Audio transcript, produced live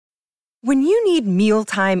When you need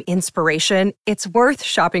mealtime inspiration, it's worth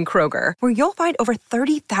shopping Kroger, where you'll find over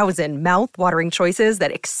 30,000 mouth-watering choices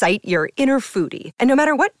that excite your inner foodie. And no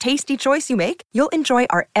matter what tasty choice you make, you'll enjoy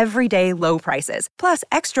our everyday low prices, plus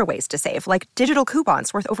extra ways to save, like digital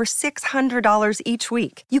coupons worth over $600 each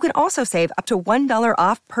week. You can also save up to $1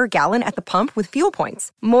 off per gallon at the pump with fuel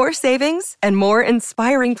points. More savings and more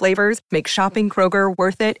inspiring flavors make shopping Kroger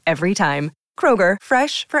worth it every time. Kroger,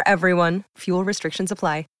 fresh for everyone. Fuel restrictions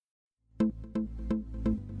apply.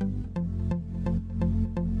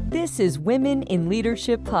 This is Women in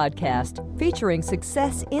Leadership Podcast, featuring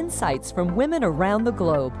success insights from women around the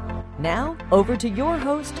globe. Now, over to your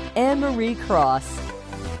host, Anne-Marie Cross.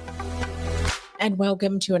 And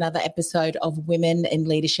welcome to another episode of Women in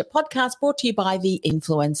Leadership Podcast, brought to you by the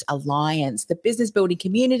Influence Alliance, the business building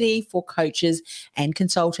community for coaches and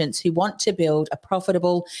consultants who want to build a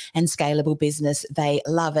profitable and scalable business they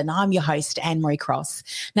love. And I'm your host, Anne-Marie Cross.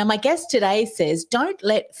 Now, my guest today says, don't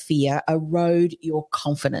let fear erode your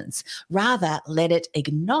confidence. Rather, let it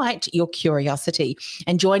ignite your curiosity.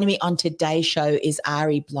 And joining me on today's show is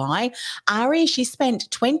Ari Bly. Ari, she spent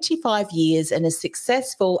 25 years in a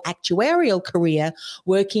successful actuarial career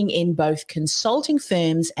working in both consulting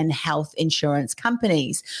firms and health insurance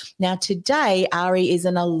companies. Now, today, Ari is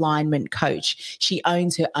an alignment coach. She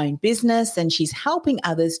owns her own business and she's helping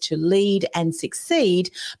others to lead and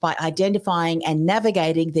succeed by identifying and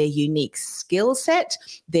navigating their unique skill set,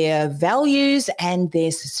 their values, and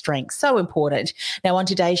their strengths. So important. Now, on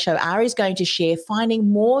today's show, Ari is going to share finding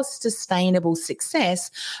more sustainable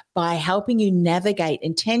success by helping you navigate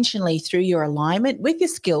intentionally through your alignment with your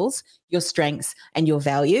skills, your strengths, and your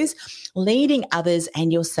values. Leading others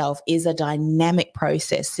and yourself is a dynamic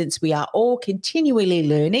process since we are all continually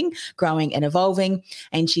learning, growing, and evolving.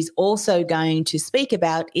 And she's also going to speak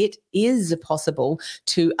about it is possible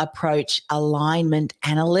to approach alignment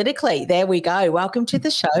analytically. There we go. Welcome to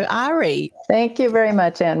the show, Ari. Thank you very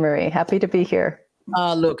much, Anne-Marie. Happy to be here.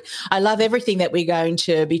 Oh, look, I love everything that we're going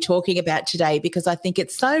to be talking about today because I think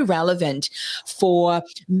it's so relevant for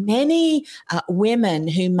many women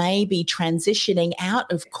who may be transitioning out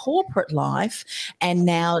of corporate life and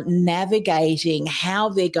now navigating how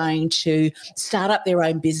they're going to start up their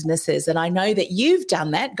own businesses. And I know that you've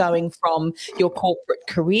done that, going from your corporate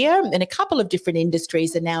career in a couple of different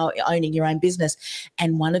industries and now owning your own business.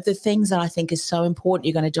 And one of the things that I think is so important,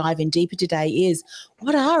 you're going to dive in deeper today, is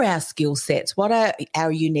what are our skill sets? What are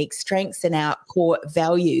our unique strengths and our core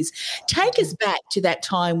values? Take us back to that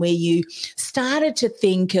time where you started to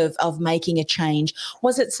think of making a change.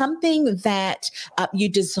 Was it something that you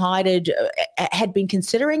decided had been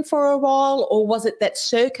considering for a while, or was it that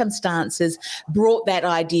circumstances brought that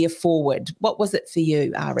idea forward? What was it for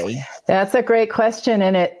you, Ari? That's a great question.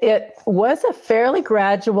 And it was a fairly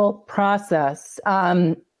gradual process.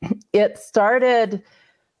 It started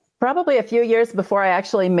probably a few years before I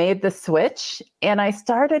actually made the switch. And I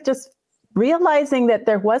started just realizing that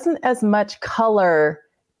there wasn't as much color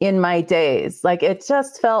in my days. Like, it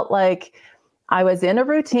just felt like I was in a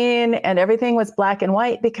routine and everything was black and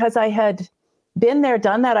white because I had been there,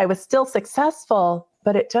 done that. I was still successful,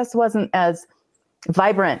 but it just wasn't as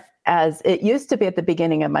vibrant as it used to be at the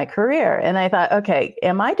beginning of my career. And I thought, okay,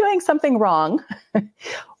 am I doing something wrong?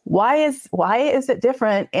 Why is it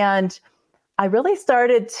different? And I really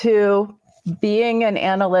started to, being an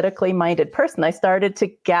analytically minded person, I started to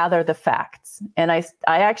gather the facts. And I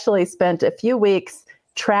actually spent a few weeks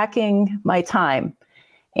tracking my time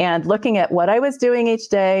and looking at what I was doing each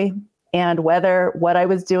day and whether what I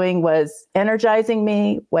was doing was energizing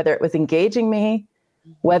me, whether it was engaging me,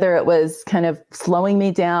 whether it was kind of slowing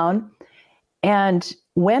me down. And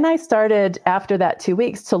when I started after that 2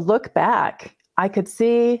 weeks to look back, I could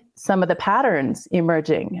see some of the patterns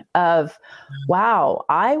emerging of, wow,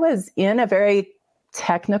 I was in a very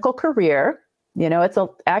technical career. You know,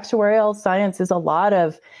 actuarial science is a lot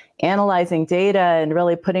of analyzing data and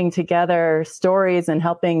really putting together stories and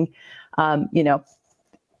helping,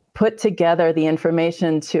 put together the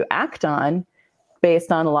information to act on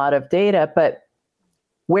based on a lot of data. But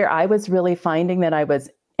where I was really finding that I was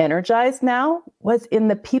energized now was in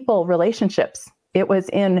the people relationships. It was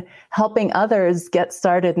in helping others get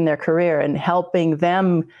started in their career and helping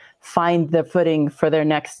them find the footing for their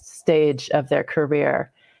next stage of their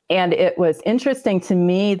career. And it was interesting to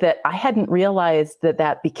me that I hadn't realized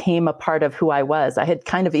that became a part of who I was. I had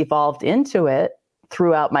kind of evolved into it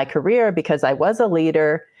throughout my career because I was a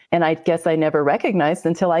leader. And I guess I never recognized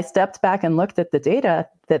until I stepped back and looked at the data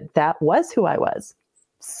that was who I was.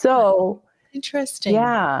 So interesting.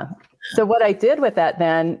 Yeah. So what I did with that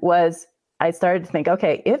then was I started to think,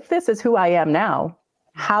 okay, if this is who I am now,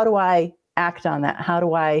 how do I act on that? How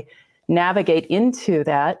do I navigate into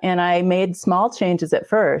that. And I made small changes at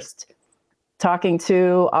first, talking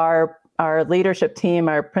to our leadership team,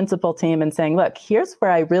 our principal team, and saying, look, here's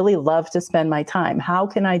where I really love to spend my time. How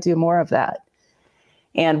can I do more of that?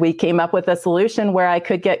 And we came up with a solution where I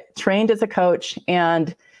could get trained as a coach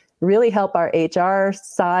and really help our HR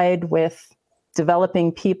side with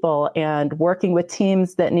developing people and working with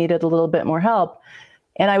teams that needed a little bit more help.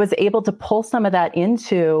 And I was able to pull some of that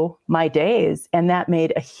into my days, and that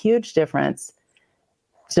made a huge difference.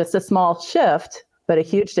 Just a small shift, but a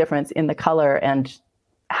huge difference in the color and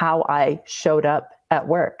how I showed up at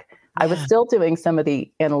work. Yeah. I was still doing some of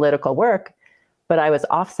the analytical work, but I was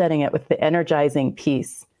offsetting it with the energizing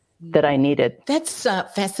piece that I needed. That's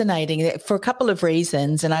fascinating for a couple of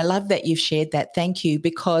reasons. And I love that you've shared that. Thank you.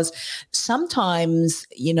 Because sometimes,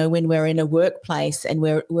 when we're in a workplace and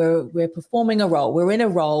we're performing a role, we're in a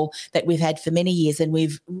role that we've had for many years and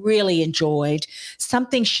we've really enjoyed,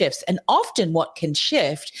 something shifts. And often what can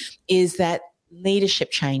shift is that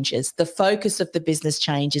leadership changes, the focus of the business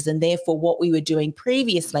changes, and therefore what we were doing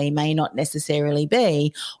previously may not necessarily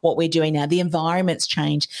be what we're doing now. The environments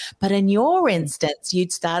change. But in your instance,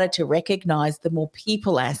 you'd started to recognize the more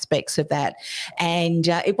people aspects of that. And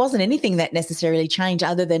it wasn't anything that necessarily changed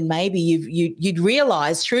other than maybe you'd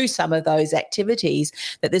realized through some of those activities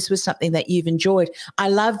that this was something that you've enjoyed. I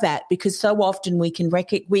love that, because so often we can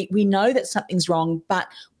we know that something's wrong, but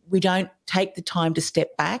we don't take the time to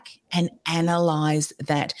step back and analyze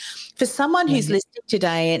that. For someone who's listening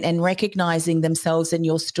today and recognizing themselves in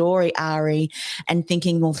your story, Ari, and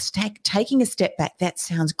thinking, well, taking a step back, that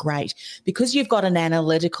sounds great. Because you've got an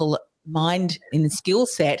analytical mind and skill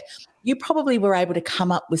set, you probably were able to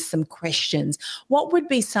come up with some questions. What would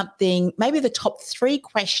be something, maybe the top 3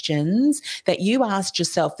 questions that you asked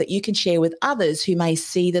yourself that you can share with others who may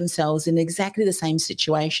see themselves in exactly the same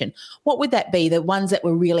situation? What would that be, the ones that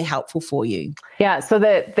were really helpful for you? Yeah, so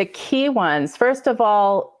the key ones, first of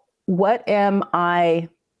all, what am I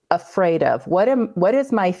afraid of? What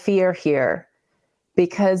is my fear here?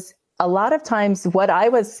 Because a lot of times what I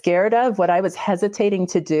was scared of, what I was hesitating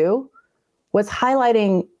to do, was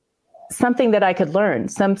highlighting something that I could learn,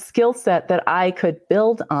 some skill set that I could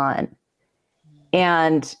build on.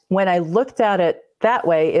 And when I looked at it that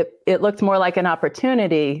way, it looked more like an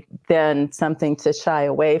opportunity than something to shy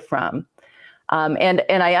away from. And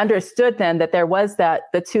I understood then that there was the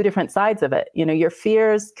 2 different sides of it. Your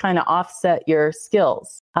fears kind of offset your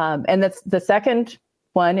skills. And that's the second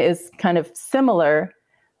one is kind of similar.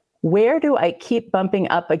 Where do I keep bumping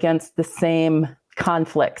up against the same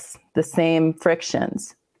conflicts, the same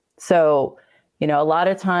frictions? So, a lot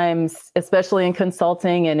of times, especially in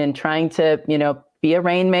consulting and in trying to, be a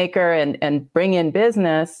rainmaker and bring in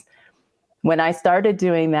business, when I started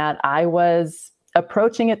doing that, I was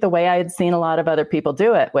approaching it the way I had seen a lot of other people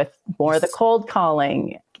do it, with more of the cold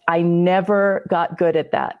calling. I never got good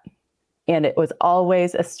at that. And it was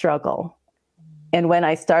always a struggle. And when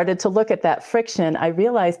I started to look at that friction, I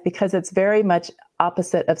realized, because it's very much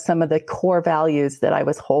opposite of some of the core values that I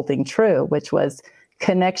was holding true, which was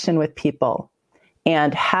connection with people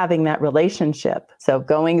and having that relationship. So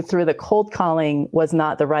going through the cold calling was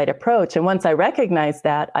not the right approach. And once I recognized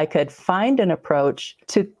that, I could find an approach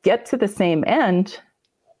to get to the same end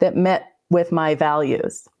that met with my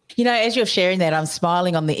values. As you're sharing that, I'm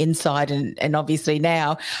smiling on the inside and obviously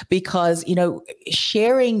now, because,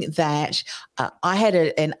 sharing that, I had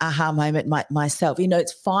an aha moment myself.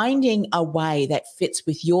 It's finding a way that fits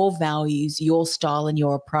with your values, your style and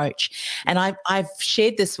your approach. And I've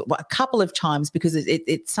shared this a couple of times because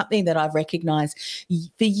it's something that I've recognized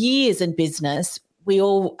for years in business. We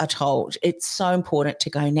all are told it's so important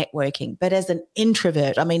to go networking. But as an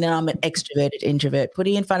introvert, and I'm an extroverted introvert, put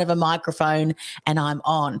me in front of a microphone and I'm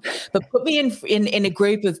on. But put me in a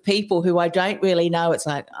group of people who I don't really know, it's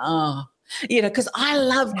like, because I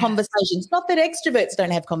love conversations. Not that extroverts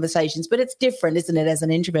don't have conversations, but it's different, isn't it, as an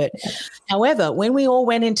introvert? However, when we all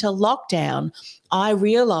went into lockdown, I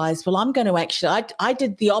realized, well, I'm going to actually, I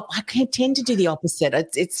tend to do the opposite.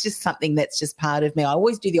 It's just something that's just part of me. I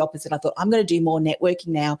always do the opposite. I thought, I'm going to do more networking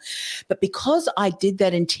now. But because I did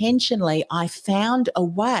that intentionally, I found a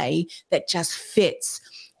way that just fits,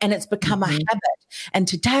 and it's become a habit. And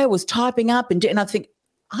today I was typing up and I think,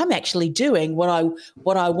 I'm actually doing what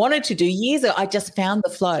I wanted to do years ago. I just found the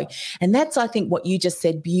flow. And that's, I think, what you just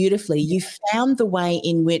said beautifully. You found the way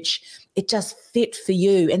in which it just fit for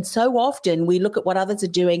you. And so often we look at what others are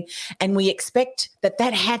doing and we expect that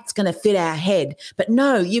hat's going to fit our head. But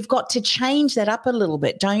no, you've got to change that up a little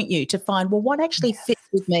bit, don't you, to find, well, what actually fits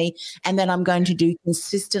with me and then I'm going to do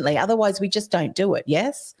consistently. Otherwise, we just don't do it.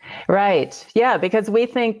 Yes? Right. Yeah, because we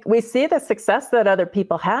see the success that other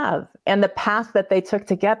people have and the path that they took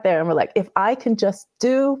to get there. And we're like, if I can just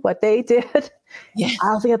do what they did,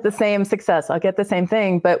 I'll get the same success. I'll get the same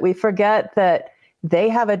thing. But we forget that they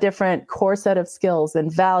have a different core set of skills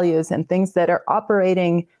and values and things that are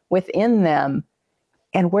operating within them.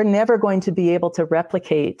 And we're never going to be able to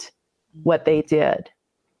replicate what they did.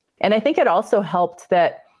 And I think it also helped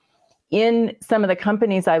that in some of the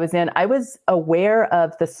companies I was in, I was aware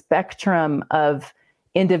of the spectrum of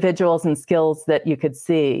individuals and skills that you could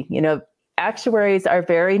see. You know, actuaries are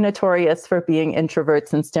very notorious for being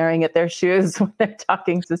introverts and staring at their shoes when they're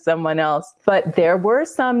talking to someone else. But there were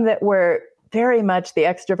some that were very much the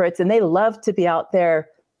extroverts, and they loved to be out there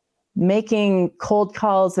making cold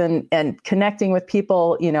calls and connecting with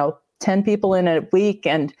people, 10 people in a week.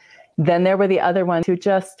 And then there were the other ones who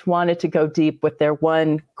just wanted to go deep with their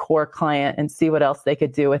one core client and see what else they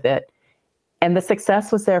could do with it. And the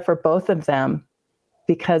success was there for both of them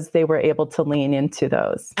because they were able to lean into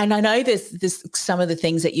those. And I know this some of the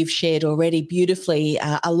things that you've shared already beautifully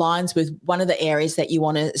aligns with one of the areas that you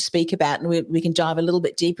want to speak about. And we can dive a little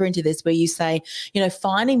bit deeper into this, where you say,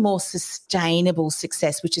 finding more sustainable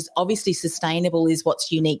success, which is obviously sustainable is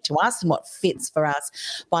what's unique to us and what fits for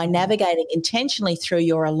us, by navigating intentionally through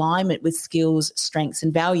your alignment with skills, strengths,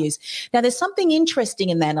 and values. Now, there's something interesting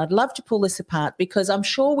in that, and I'd love to pull this apart, because I'm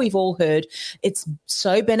sure we've all heard it's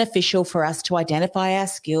so beneficial for us to identify our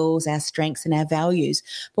skills, our strengths, and our values.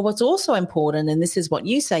 But what's also important, and this is what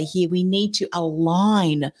you say here, we need to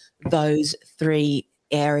align those three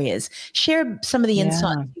areas. Share some of the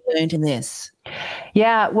insights you learned in this.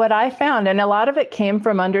 Yeah, what I found, and a lot of it came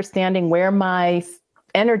from understanding where my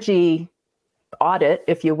energy audit,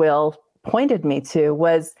 if you will, pointed me to,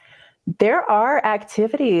 was there are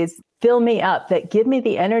activities fill me up that give me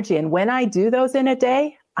the energy. And when I do those in a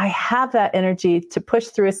day, I have that energy to push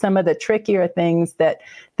through some of the trickier things that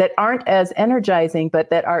aren't as energizing, but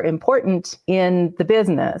that are important in the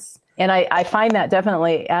business. And I find that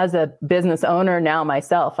definitely as a business owner now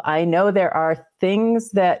myself, I know there are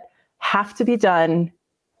things that have to be done.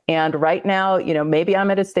 And right now, maybe I'm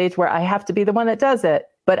at a stage where I have to be the one that does it,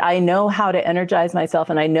 but I know how to energize myself,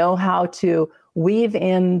 and I know how to weave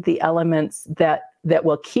in the elements that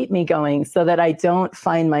will keep me going so that I don't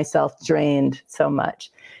find myself drained so much.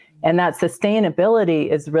 And that sustainability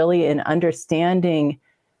is really in understanding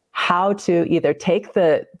how to either take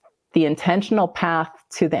the intentional path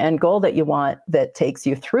to the end goal that you want that takes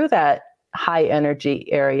you through that high energy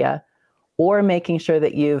area, or making sure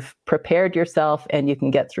that you've prepared yourself and you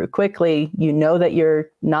can get through quickly. You know that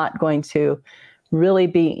you're not going to really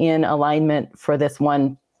be in alignment for this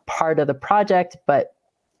one part of the project, but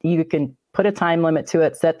you can put a time limit to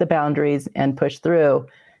it, set the boundaries, and push through,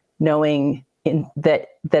 knowing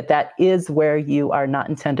that is where you are not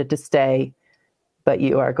intended to stay, but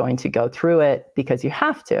you are going to go through it because you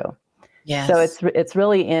have to. Yes. So it's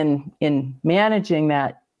really in managing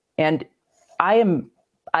that. And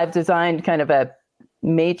I've designed kind of a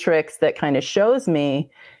matrix that kind of shows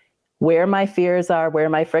me where my fears are, where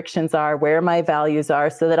my frictions are, where my values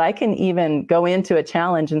are, so that I can even go into a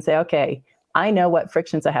challenge and say, okay, I know what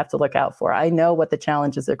frictions I have to look out for. I know what the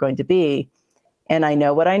challenges are going to be, and I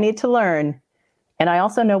know what I need to learn. And I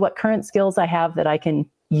also know what current skills I have that I can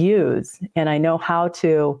use. And I know how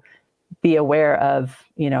to be aware of,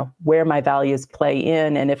 where my values play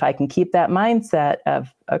in. And if I can keep that mindset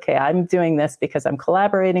of, okay, I'm doing this because I'm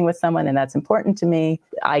collaborating with someone and that's important to me,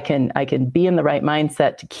 I can be in the right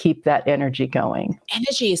mindset to keep that energy going.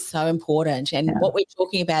 Energy is so important. And what we're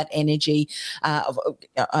talking about energy,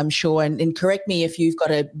 I'm sure, and correct me if you've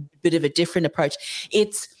got a bit of a different approach,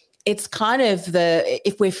 it's kind of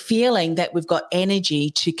if we're feeling that we've got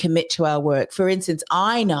energy to commit to our work. For instance,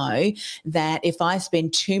 I know that if I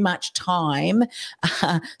spend too much time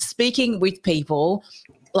speaking with people,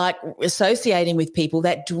 like associating with people,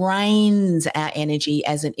 that drains our energy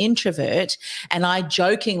as an introvert. And I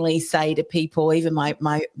jokingly say to people, even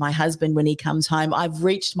my husband, when he comes home, I've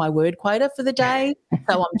reached my word quota for the day.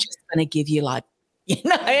 So I'm just going to give you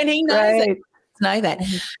and he knows it. Know that.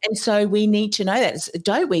 And so we need to know that,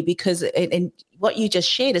 don't we? Because and what you just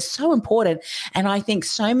shared is so important. And I think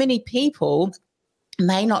so many people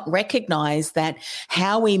may not recognize that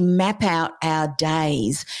how we map out our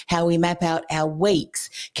days, how we map out our weeks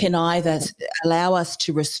can either allow us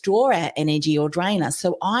to restore our energy or drain us.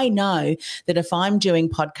 So I know that if I'm doing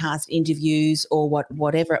podcast interviews or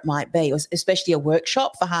whatever it might be, or especially a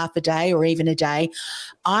workshop for half a day or even a day,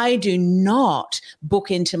 I do not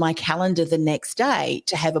book into my calendar the next day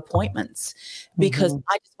to have appointments because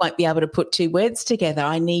I just won't be able to put two words together.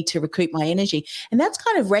 I need to recoup my energy. And that's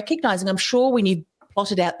kind of recognizing, I'm sure when you've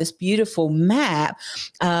plotted out this beautiful map,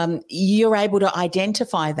 you're able to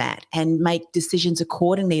identify that and make decisions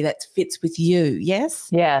accordingly that fits with you. Yes?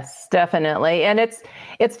 Yes, definitely. And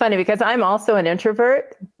it's funny because I'm also an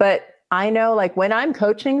introvert, but I know like when I'm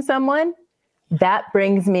coaching someone, that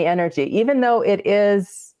brings me energy, even though it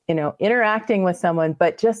is, interacting with someone,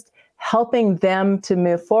 but just helping them to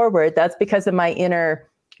move forward. That's because of my inner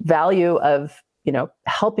value of,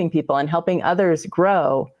 helping people and helping others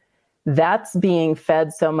grow. That's being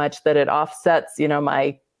fed so much that it offsets,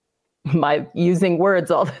 my using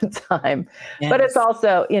words all the time. Yes. But it's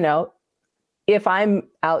also, if I'm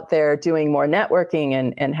out there doing more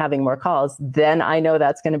networking and having more calls, then I know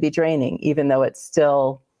that's going to be draining, even though it's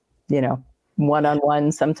still,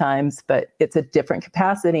 one-on-one sometimes, but it's a different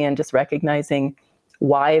capacity, and just recognizing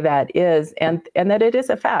why that is and that it is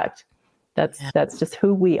a fact. That's just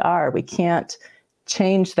who we are. We can't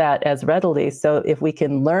change that as readily. So if we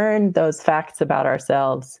can learn those facts about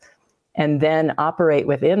ourselves and then operate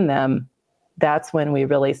within them, that's when we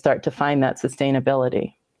really start to find that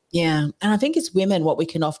sustainability. Yeah. And I think as women, what we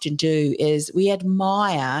can often do is we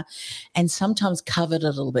admire and sometimes covet a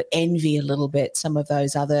little bit, envy a little bit some of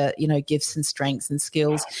those other, gifts and strengths and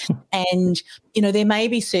skills. And, there may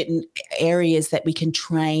be certain areas that we can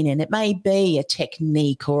train in. It may be a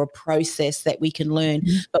technique or a process that we can learn,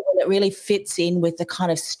 but when it really fits in with the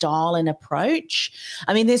kind of style and approach,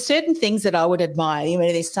 I mean, there's certain things that I would admire.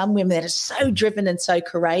 There's some women that are so driven and so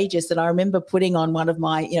courageous. And I remember putting on one of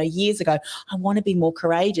my, years ago, I want to be more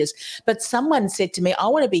courageous. But someone said to me, I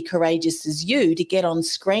want to be courageous as you to get on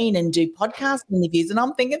screen and do podcast interviews. And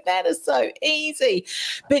I'm thinking that is so easy.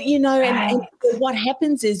 But, and what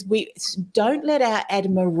happens is we don't let our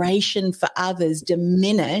admiration for others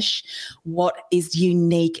diminish what is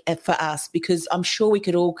unique for us, because I'm sure we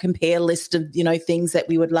could all compare a list of, things that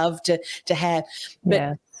we would love to have.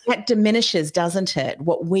 But that diminishes, doesn't it,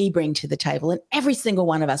 what we bring to the table? And every single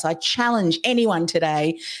one of us, I challenge anyone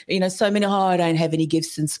today, so many, I don't have any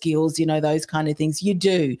gifts and skills, those kind of things. You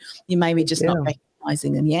do. You may be just not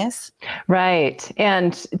recognizing them, yes? Right.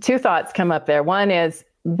 And two thoughts come up there. One is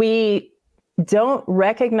we don't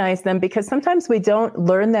recognize them because sometimes we don't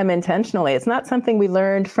learn them intentionally. It's not something we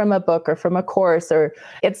learned from a book or from a course, or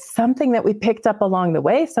it's something that we picked up along the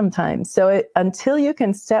way sometimes. So until you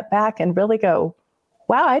can step back and really go,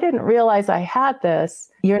 wow, I didn't realize I had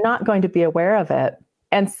this, you're not going to be aware of it.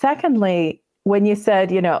 And secondly, when you said,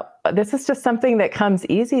 this is just something that comes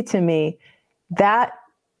easy to me, that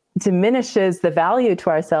diminishes the value to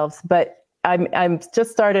ourselves. But I'm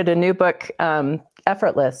just started a new book,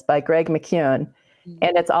 Effortless by Greg McKeown.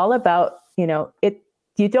 And it's all about,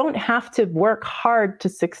 you don't have to work hard to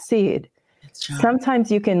succeed.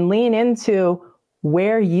 Sometimes you can lean into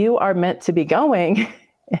where you are meant to be going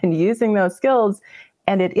and using those skills,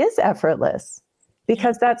 and it is effortless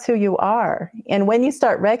because that's who you are. And when you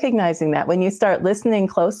start recognizing that, when you start listening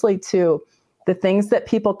closely to the things that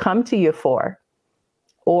people come to you for,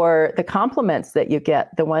 or the compliments that you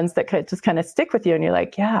get, the ones that could just kind of stick with you, and you're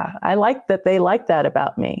like, yeah, I like that they like that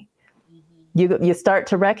about me. You start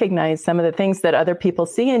to recognize some of the things that other people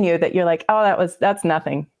see in you that you're like, oh, that's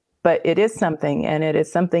nothing, but it is something, and it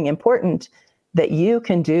is something important that you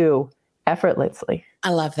can do effortlessly.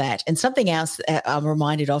 I love that. And something else I'm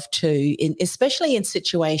reminded of too, especially in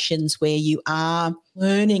situations where you are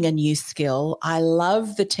learning a new skill, I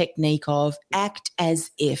love the technique of act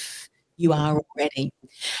as if you are already.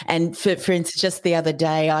 And for instance, just the other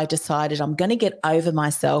day, I decided I'm going to get over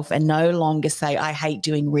myself and no longer say I hate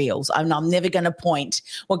doing reels. I'm never going to point.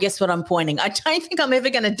 Well, guess what I'm pointing? I don't think I'm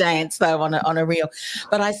ever going to dance though on a reel.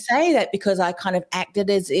 But I say that because I kind of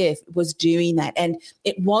acted as if it was doing that, and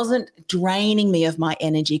it wasn't draining me of my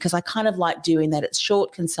energy because I kind of like doing that. It's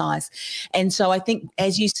short, concise. And so I think,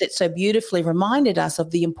 as you said so beautifully, reminded us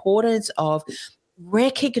of the importance of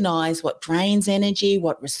recognize what drains energy,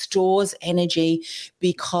 what restores energy,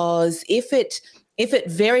 because if it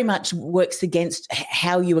very much works against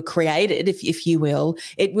how you were created, if you will,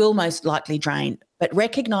 it will most likely drain. But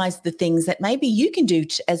recognize the things that maybe you can do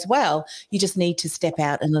as well. You just need to step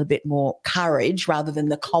out a little bit more courage rather than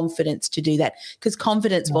the confidence to do that, because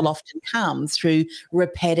confidence will often come through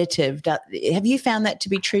repetitive. Have you found that to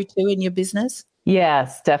be true too in your business?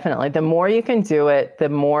 Yes, definitely. The more you can do it, the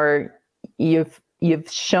more you've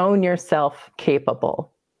shown yourself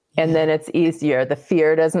capable. And then it's easier. The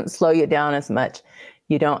fear doesn't slow you down as much.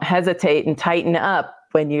 You don't hesitate and tighten up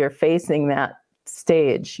when you're facing that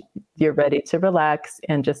stage. You're ready to relax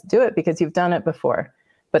and just do it because you've done it before.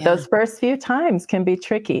 But those first few times can be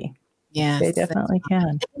tricky. Yes, they definitely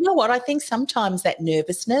can. You know what? I think sometimes that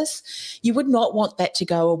nervousness, you would not want that to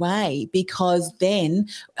go away, because then,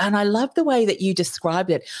 and I love the way that you described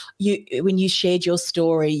it. When you shared your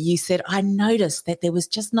story, you said, I noticed that there was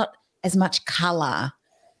just not as much color.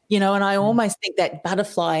 And I almost think that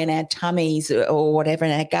butterfly in our tummies or whatever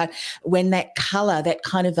in our gut, when that color, that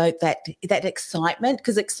kind of that excitement,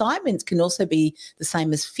 because excitement can also be the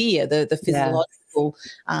same as fear, the physiological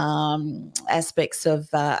aspects of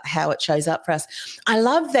how it shows up for us. I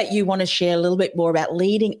love that you want to share a little bit more about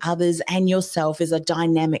leading others and yourself as a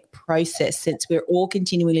dynamic process, since we're all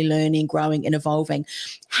continually learning, growing and evolving.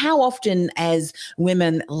 How often as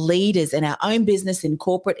women leaders in our own business, in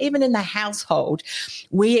corporate, even in the household,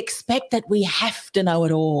 we expect that we have to know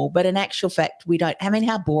it all, but in actual fact, we don't. I mean,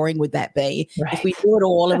 how boring would that be if we do it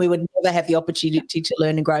all and we would never have the opportunity to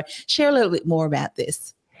learn and grow? Share a little bit more about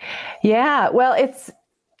this. Yeah, well,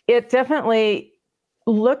 it definitely,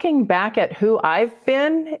 looking back at who I've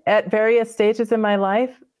been at various stages in my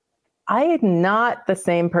life, I am not the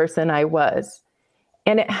same person I was.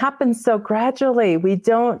 And it happens so gradually. We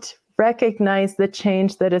don't recognize the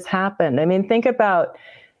change that has happened. I mean, think about,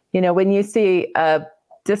 when you see a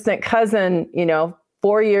distant cousin,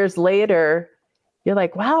 4 years later, you're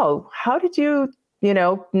like, wow, how did you,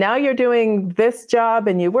 now you're doing this job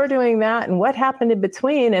and you were doing that, and what happened in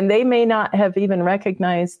between? And they may not have even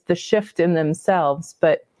recognized the shift in themselves.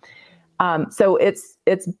 But so it's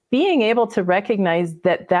being able to recognize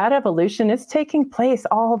that evolution is taking place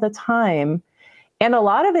all the time. And a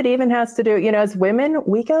lot of it even has to do, as women,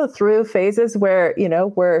 we go through phases where,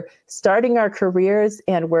 we're starting our careers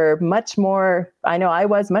and we're much more, I know I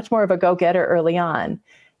was much more of a go-getter early on.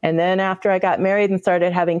 And then after I got married and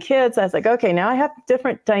started having kids, I was like, okay, now I have a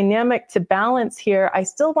different dynamic to balance here. I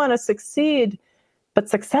still want to succeed, but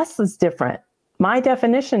success is different. My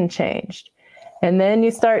definition changed. And then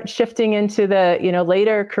you start shifting into the,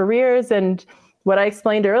 later careers. And what I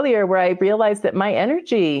explained earlier, where I realized that my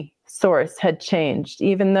energy source had changed,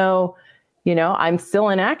 even though, I'm still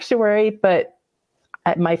an actuary, but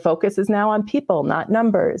my focus is now on people, not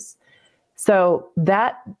numbers. So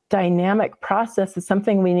that dynamic process is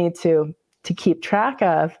something we need to keep track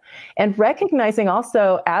of, and recognizing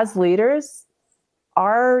also as leaders,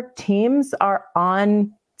 our teams are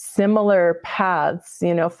on similar paths,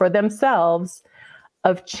 for themselves,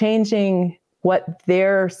 of changing what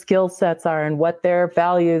their skill sets are and what their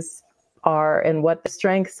values are and what the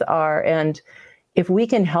strengths are. And if we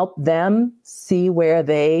can help them see where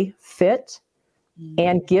they fit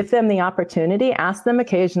and give them the opportunity, ask them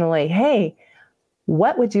occasionally, hey,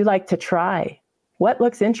 what would you like to try? What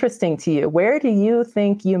looks interesting to you? Where do you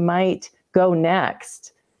think you might go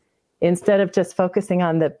next? Instead of just focusing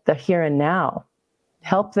on the here and now,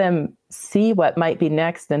 help them see what might be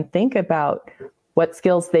next and think about what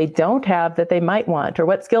skills they don't have that they might want, or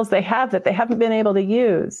what skills they have that they haven't been able to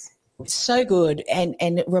use. So good. And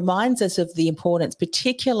it reminds us of the importance,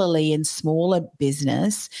 particularly in smaller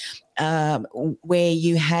business, where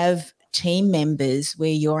you have team members, where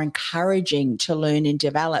you're encouraging to learn and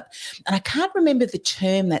develop. And I can't remember the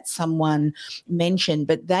term that someone mentioned,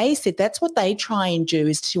 but they said that's what they try and do,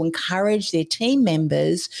 is to encourage their team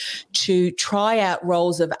members to try out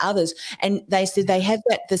roles of others. And they said they have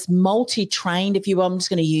this multi-trained, if you will, I'm just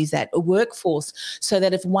going to use that, a workforce, so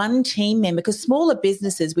that if one team member, because smaller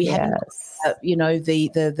businesses, we haven't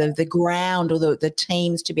the ground or the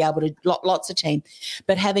teams to be able to, lots of team,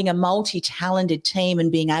 but having a multi-talented team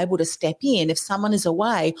and being able to step in if someone is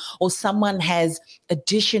away or someone has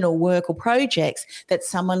additional work or projects, that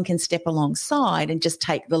someone can step alongside and just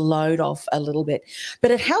take the load off a little bit. But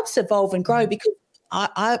it helps evolve and grow, because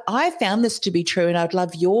I found this to be true, and I'd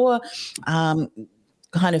love your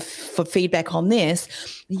kind of for feedback on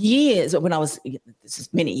this. Years when I was, this is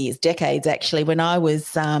many years, decades actually, when I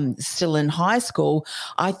was still in high school,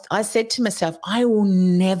 I said to myself, I will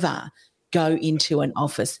never go into an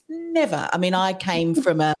office. Never. I mean, I came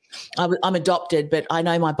from I'm adopted, but I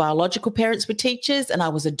know my biological parents were teachers, and I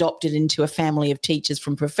was adopted into a family of teachers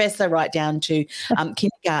from professor right down to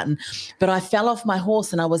kindergarten. But I fell off my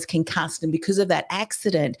horse and I was concussed. And because of that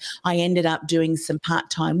accident, I ended up doing some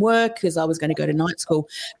part-time work because I was going to go to night school.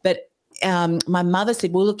 But my mother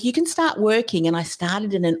said, well, look, you can start working. And I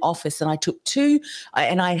started in an office, and I took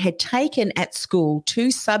and I had taken at school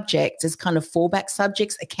 2 subjects as kind of fallback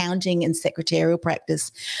subjects, accounting and secretarial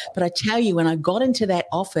practice. But I tell you, when I got into that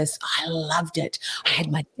office, I loved it. I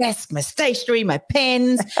had my desk, my stationery, my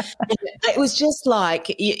pens. It was just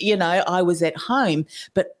like, I was at home,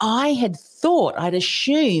 but I'd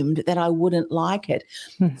assumed that I wouldn't like it.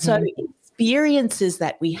 Mm-hmm. So experiences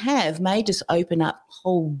that we have may just open up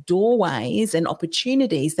whole doorways and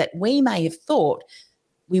opportunities that we may have thought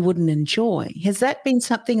we wouldn't enjoy. Has that been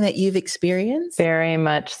something that you've experienced? Very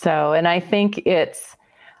much so. And I think it's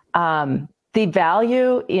the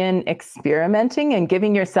value in experimenting and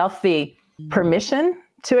giving yourself the permission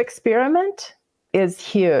to experiment is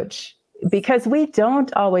huge, because we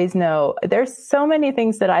don't always know. There's so many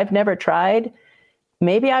things that I've never tried.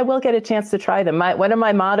 Maybe I will get a chance to try them. One of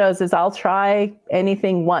my mottos is I'll try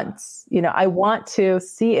anything once. I want to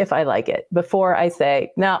see if I like it before I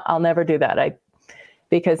say, no, I'll never do that.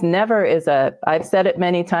 Because never is I've said it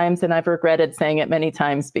many times, and I've regretted saying it many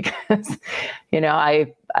times, because,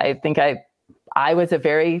 I think I was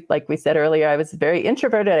like we said earlier, I was very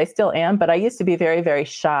introverted. I still am, but I used to be very, very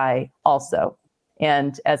shy also.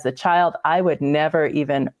 And as a child, I would never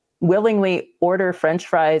even willingly order French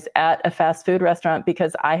fries at a fast food restaurant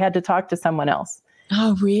because I had to talk to someone else.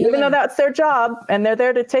 Oh, really? Even though that's their job and they're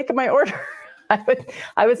there to take my order.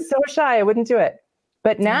 I was so shy, I wouldn't do it.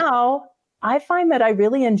 But now I find that I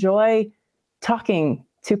really enjoy talking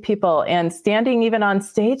to people and standing even on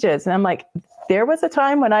stages. And I'm like, there was a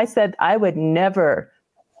time when I said I would never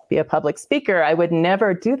be a public speaker. I would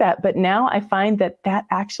never do that. But now I find that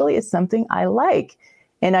actually is something I like.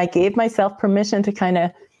 And I gave myself permission to kind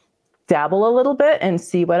of dabble a little bit and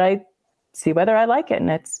see whether I like it.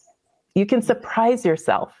 And you can surprise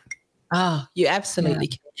yourself. Oh, you absolutely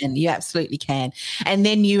can. You absolutely can. And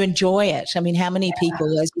then you enjoy it. I mean, how many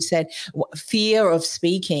people, as you said, fear of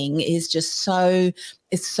speaking is just so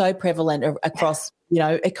prevalent across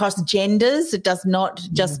genders. It does not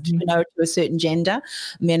just, to a certain gender,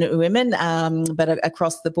 men or women, but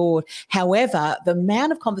across the board. However, the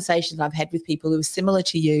amount of conversations I've had with people who are similar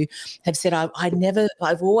to you have said,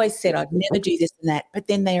 I've always said I'd never do this and that, but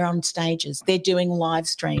then they're on stages, they're doing live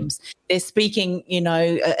streams, they're speaking,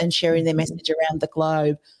 and sharing their message around the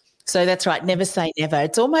globe. So that's right. Never say never.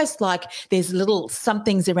 It's almost like there's little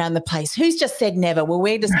somethings around the place. Who's just said never? Well,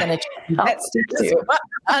 we're just going to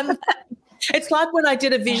it's like when I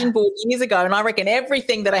did a vision board years ago, and I reckon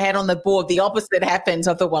everything that I had on the board, the opposite happens.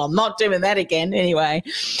 I thought, well, I'm not doing that again. Anyway,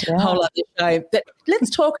 whole other show. But let's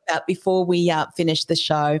talk about, before we finish the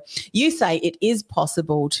show, you say it is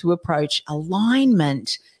possible to approach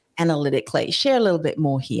alignment analytically. Share a little bit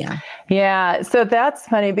more here. Yeah. So that's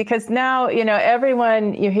funny, because now,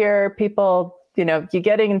 everyone, you hear people, you're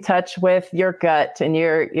getting in touch with your gut and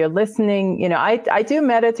you're listening. I do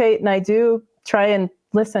meditate and I do try and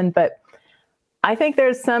listen, but I think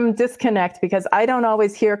there's some disconnect because I don't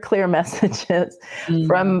always hear clear messages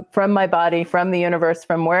from my body, from the universe,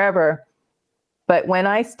 from wherever. But when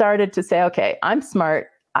I started to say, okay, I'm smart,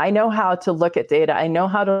 I know how to look at data, I know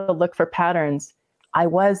how to look for patterns, I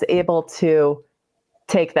was able to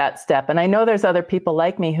take that step. And I know there's other people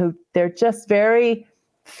like me who they're just very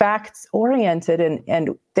facts oriented,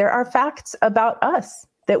 and there are facts about us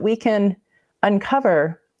that we can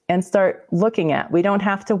uncover and start looking at. We don't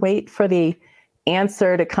have to wait for the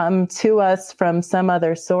answer to come to us from some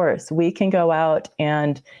other source. We can go out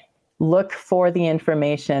and look for the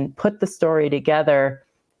information, put the story together,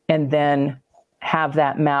 and then have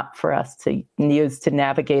that map for us to use to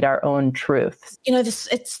navigate our own truths.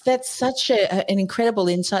 That's such an incredible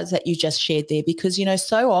insight that you just shared there, because,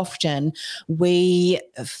 so often we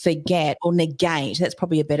forget or negate, that's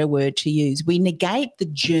probably a better word to use. We negate the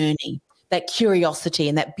journey, that curiosity,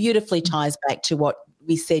 and that beautifully ties back to what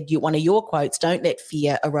we said, one of your quotes, don't let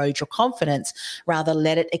fear erode your confidence, rather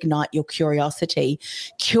let it ignite your curiosity.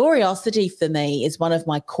 Curiosity for me is one of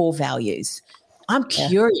my core values. I'm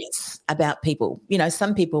curious about people.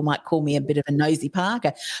 Some people might call me a bit of a nosy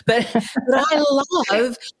Parker, but I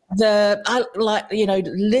love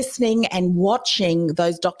listening and watching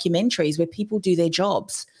those documentaries where people do their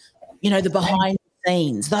jobs, the behind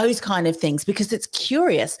scenes, those kind of things, because it's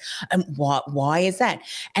curious. And why is that?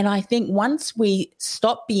 And I think once we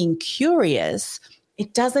stop being curious,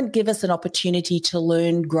 it doesn't give us an opportunity to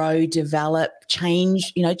learn, grow, develop,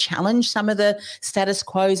 change, challenge some of the status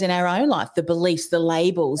quos in our own life, the beliefs, the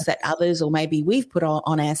labels that others or maybe we've put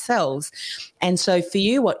on ourselves. And so for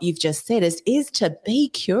you, what you've just said is to be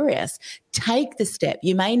curious. Take the step.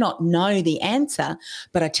 You may not know the answer,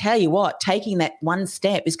 but I tell you what, taking that one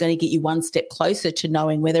step is going to get you one step closer to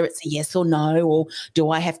knowing whether it's a yes or no, or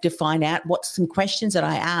do I have to find out what's some questions that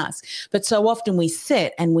I ask. But so often we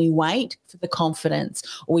sit and we wait for the confidence,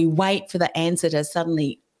 or we wait for the answer to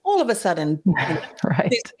suddenly, all of a sudden, right.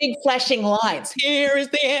 These big flashing lights. Here is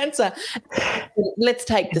the answer. Let's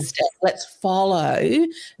take the step. Let's follow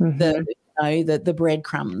the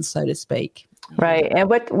breadcrumbs, so to speak. Right. And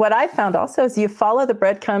what I found also is you follow the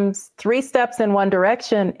breadcrumbs 3 steps in one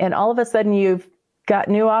direction, and all of a sudden you've got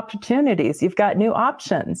new opportunities. You've got new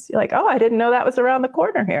options. You're like, oh, I didn't know that was around the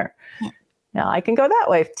corner here. Now I can go that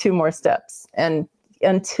way 2 more steps. And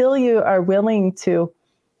until you are willing to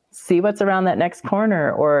see what's around that next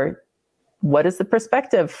corner, or what is the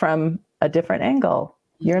perspective from a different angle,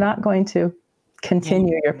 you're not going to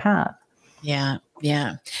continue your path. Yeah.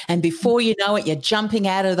 Yeah. And before you know it, you're jumping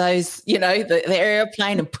out of those, the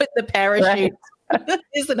airplane and put the parachute, right.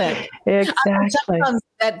 Isn't it? Exactly. Sometimes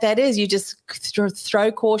that is, you just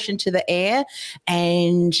throw caution to the air,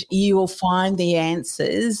 and you will find the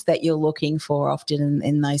answers that you're looking for often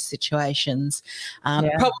in those situations.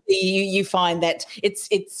 Probably you find that it's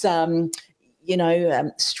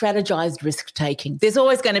strategized risk taking. There's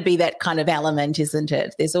always going to be that kind of element, isn't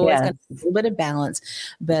it? There's always going to be a little bit of balance,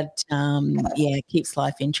 but it keeps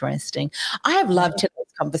life interesting. I have loved today's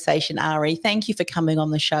conversation, Ari. Thank you for coming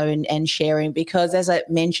on the show and sharing, because as I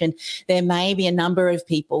mentioned, there may be a number of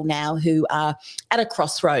people now who are at a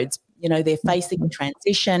crossroads. They're facing a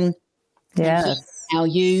transition. Yes. How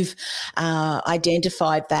you've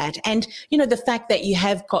identified that. And, the fact that you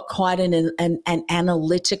have got quite an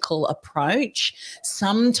analytical approach.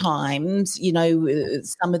 Sometimes,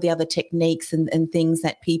 some of the other techniques and things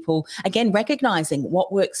that people, again, recognizing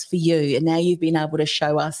what works for you. And now you've been able to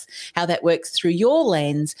show us how that works through your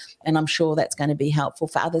lens. And I'm sure that's going to be helpful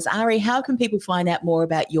for others. Ari, how can people find out more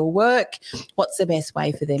about your work? What's the best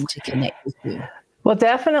way for them to connect with you? Well,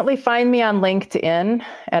 definitely find me on LinkedIn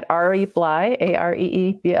at Ari Bly,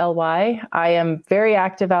 Areebly. I am very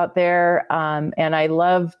active out there, and I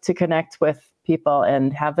love to connect with people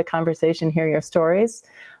and have the conversation, hear your stories.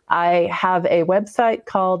 I have a website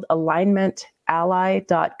called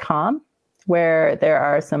alignmentally.com, where there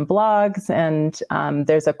are some blogs, and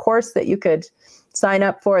there's a course that you could sign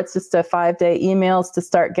up for. It's just a 5-day emails to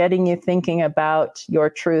start getting you thinking about your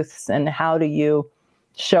truths and how do you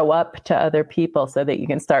show up to other people so that you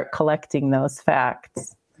can start collecting those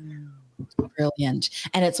facts. Brilliant.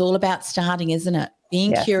 And it's all about starting, isn't it?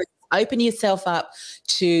 Being curious, open yourself up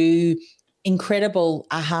to incredible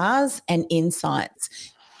ahas and insights.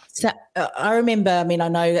 So I remember, I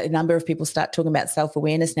know a number of people start talking about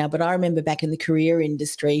self-awareness now, but I remember back in the career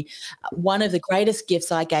industry, one of the greatest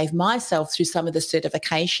gifts I gave myself through some of the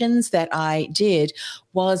certifications that I did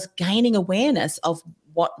was gaining awareness of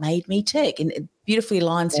what made me tick. And it beautifully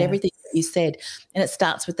aligns to everything that you said. And it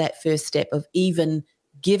starts with that first step of even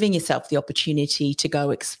giving yourself the opportunity to go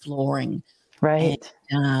exploring. Right.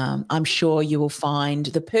 And, I'm sure you will find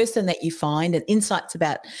the person that you find and insights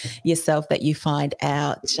about yourself that you find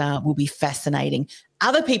out will be fascinating.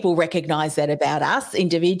 Other people recognize that about us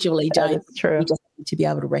individually, don't That's true. We just need to be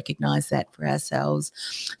able to recognize that for ourselves.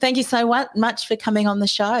 Thank you so much for coming on the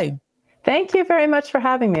show. Thank you very much for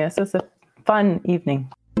having me. This was a fun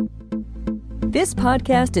evening. This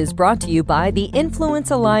podcast is brought to you by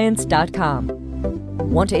theinfluencealliance.com.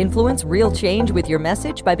 Want to influence real change with your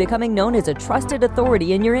message by becoming known as a trusted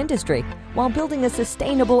authority in your industry while building a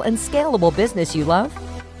sustainable and scalable business you love?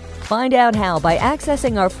 Find out how by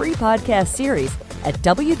accessing our free podcast series at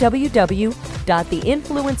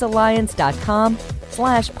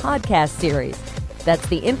www.theinfluencealliance.com/podcast series. That's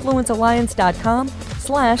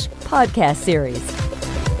theinfluencealliance.com/podcast series.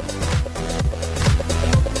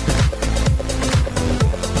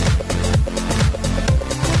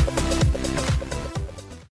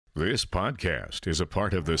 This podcast is a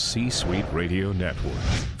part of the C-Suite Radio Network.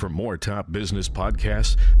 For more top business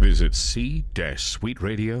podcasts, visit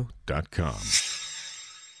c-suiteradio.com.